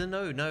surveyor,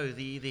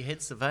 the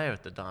head surveyor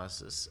at the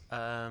diocese,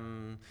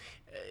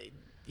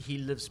 he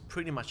lives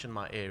pretty much in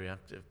my area,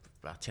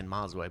 about 10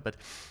 miles away, but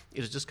it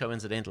was just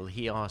coincidental.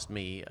 He asked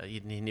me, he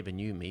never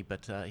knew me,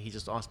 but he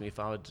just asked me if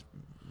I would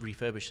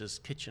refurbish his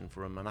kitchen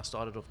for him, and I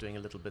started off doing a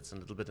little bit,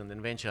 and then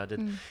eventually I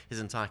did his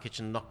entire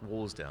kitchen, knocked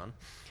walls down,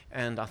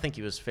 and I think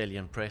he was fairly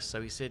impressed, so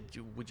he said,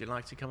 would you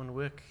like to come and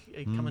work,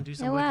 come and do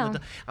some Oh, work? wow.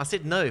 I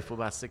said no for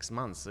about 6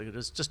 months. It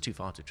was just too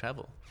far to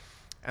travel.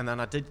 And then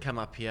I did come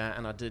up here,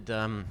 and I did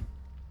a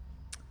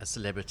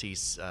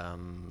celebrity's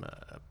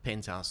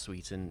penthouse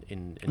suite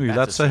in Ooh,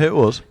 that's Battersea. how it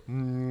was.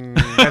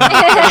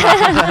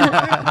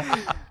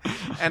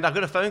 And I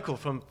got a phone call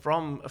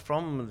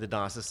from the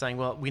diocese saying,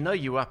 well, we know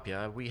you're up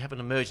here. We have an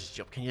emergency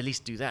job. Can you at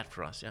least do that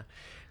for us? Yeah.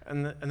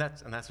 And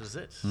that was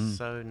it.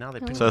 So now they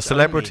pretty So a much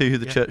celebrity own me. who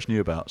the Yeah. church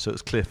knew about. So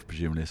it's Cliff,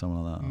 presumably,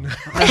 someone like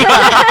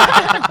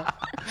that.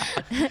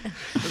 It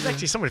was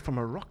actually somebody from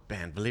a rock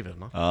band, believe it or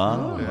not.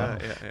 Ah. Yeah.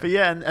 But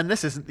yeah, and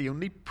this isn't the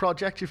only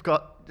project you've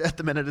got at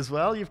the minute as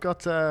well. You've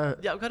got Yeah,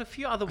 I've got a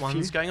few other ones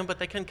few? going on, but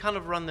they can kind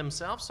of run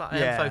themselves. So I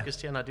Yeah. am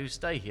focused here, and I do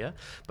stay here.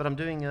 But I'm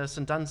doing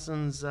St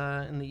Dunstan's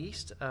in the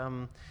east,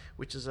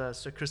 which is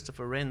Sir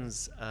Christopher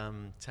Wren's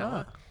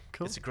tower. Ah,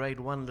 cool. It's a Grade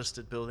 1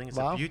 listed building. It's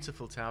Wow. a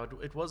beautiful tower.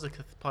 It was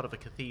part of a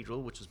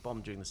cathedral, which was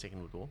bombed during the Second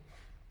World War.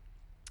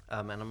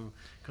 And I'm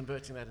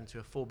converting that into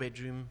a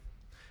 4-bedroom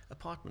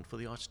apartment for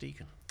the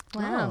Archdeacon.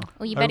 Wow. Oh.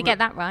 Well, you better get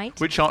that right.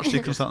 Which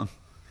archdeacon's that?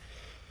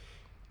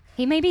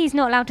 He's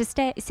not allowed to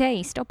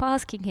say. Stop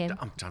asking him.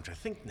 I'm trying to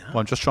think now. Well,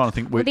 I'm just trying to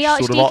think Well, which the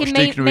sort of Archdeacon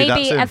archdeaconry may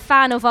that's be in. a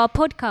fan of our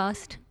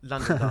podcast.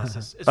 London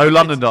Diocese. Oh,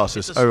 London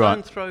Diocese. It's a Oh, right.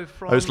 stone throw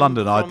from. Oh, it's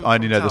London. I from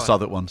only know the Tower.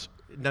 Southwark ones.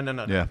 No, Yeah,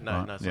 no, right. it's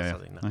not Yeah,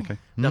 something. yeah. No. Okay.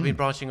 They've been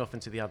branching off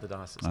into the other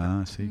dioceses. now.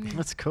 Ah, I see.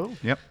 that's cool.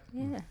 Yep.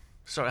 Yeah.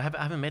 Sorry, I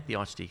haven't met the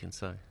Archdeacon,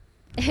 so.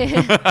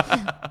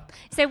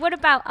 So what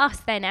about us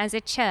then as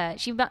a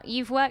church?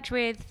 You've worked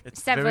with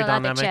It's several very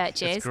other dynamic.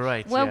 churches. It's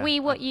great, Were yeah. we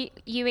what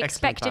you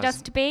expected buzz.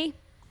 us to be?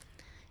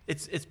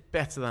 It's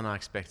better than I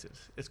expected.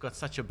 It's got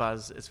such a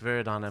buzz. It's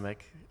very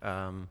dynamic.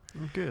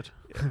 Good.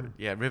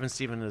 Yeah, Reverend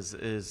Stephen is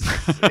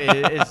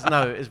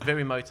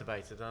very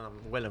motivated, and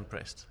I'm well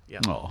impressed. Yeah.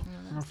 Oh.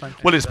 Well, thank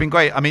you. Well, it's been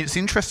great. I mean, it's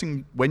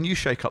interesting when you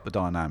shake up the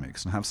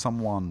dynamics and have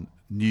someone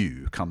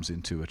new comes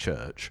into a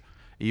church,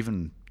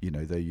 even,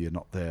 though you're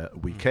not there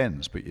at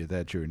weekends, but you're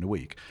there during the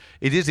week.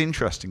 It is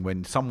interesting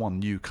when someone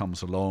new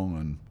comes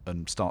along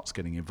and starts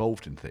getting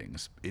involved in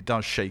things. It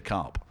does shake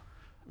up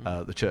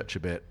the church a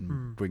bit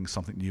and brings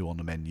something new on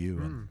the menu,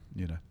 and,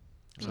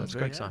 So it's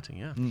very exciting,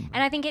 yeah. And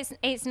I think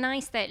it's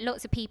nice that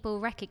lots of people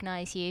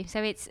recognise you.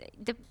 So it's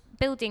the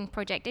building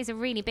project is a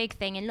really big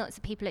thing, and lots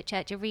of people at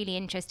church are really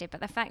interested.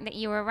 But the fact that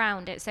you're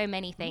around at so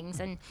many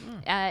things, and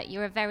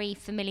you're a very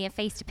familiar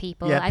face to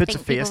people, Yeah, I puts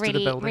think a face people to the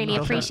really building, really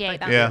doesn't it? appreciate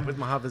that. Yeah. With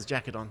my Harvard's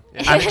jacket on.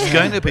 Yeah. And it's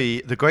going to be,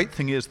 the great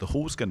thing is the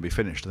hall's going to be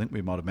finished. I think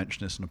we might have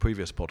mentioned this in a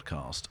previous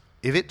podcast.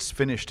 If it's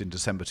finished in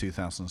December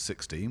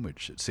 2016,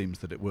 which it seems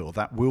that it will,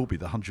 that will be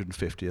the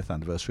 150th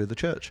anniversary of the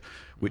church,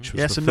 which was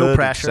Yes, the and 3rd no of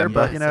pressure, December.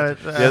 but the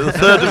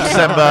 3rd of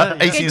December,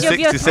 Good job,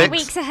 you're 3 1866.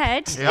 weeks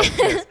ahead.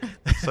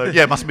 So,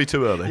 yeah, it mustn't be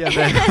too early.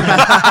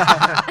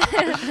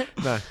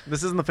 No,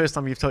 this isn't the first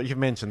time you've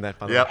mentioned that,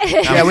 by the Yep. way.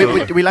 yeah,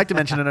 we like to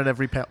mention it on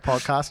every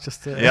podcast,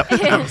 just to. Yep,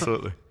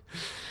 absolutely.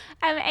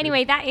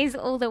 Anyway, that is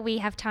all that we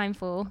have time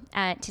for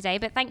today.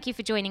 But thank you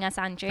for joining us,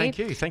 Andrew. Thank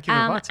you for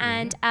inviting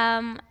me.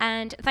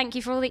 And thank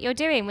you for all that you're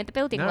doing with the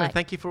building No, work.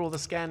 thank you for all the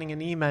scanning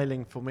and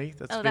emailing for me.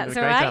 That's been That's a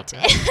all great right.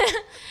 help.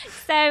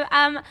 So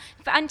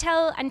but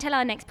until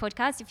our next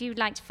podcast, if you'd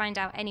like to find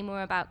out any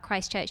more about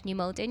Christchurch New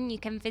Malden, you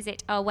can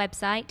visit our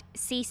website,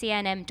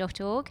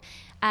 ccnm.org.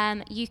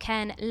 You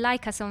can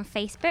like us on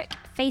Facebook,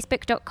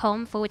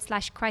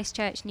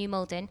 facebook.com/Christchurch New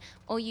Malden,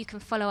 or you can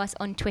follow us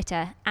on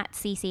Twitter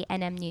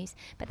 @CCNM News.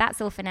 But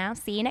that's all for now.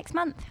 See you next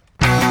month.